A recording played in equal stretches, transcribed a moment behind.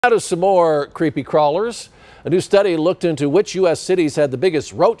Now to some more creepy crawlers. A new study looked into which U.S. cities had the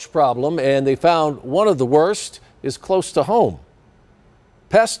biggest roach problem, and they found one of the worst is close to home.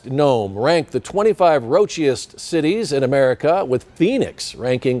 Pest Gnome ranked the 25 roachiest cities in America, with Phoenix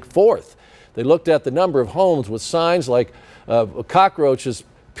ranking 4th. They looked at the number of homes with signs like cockroaches,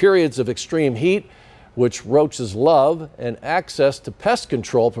 periods of extreme heat, which roaches love, and access to pest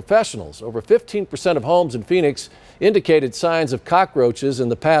control professionals. Over 15% of homes in Phoenix indicated signs of cockroaches in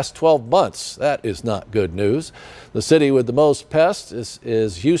the past 12 months. That is not good news. The city with the most pests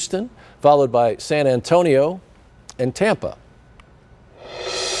is Houston, followed by San Antonio and Tampa.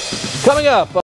 Coming up.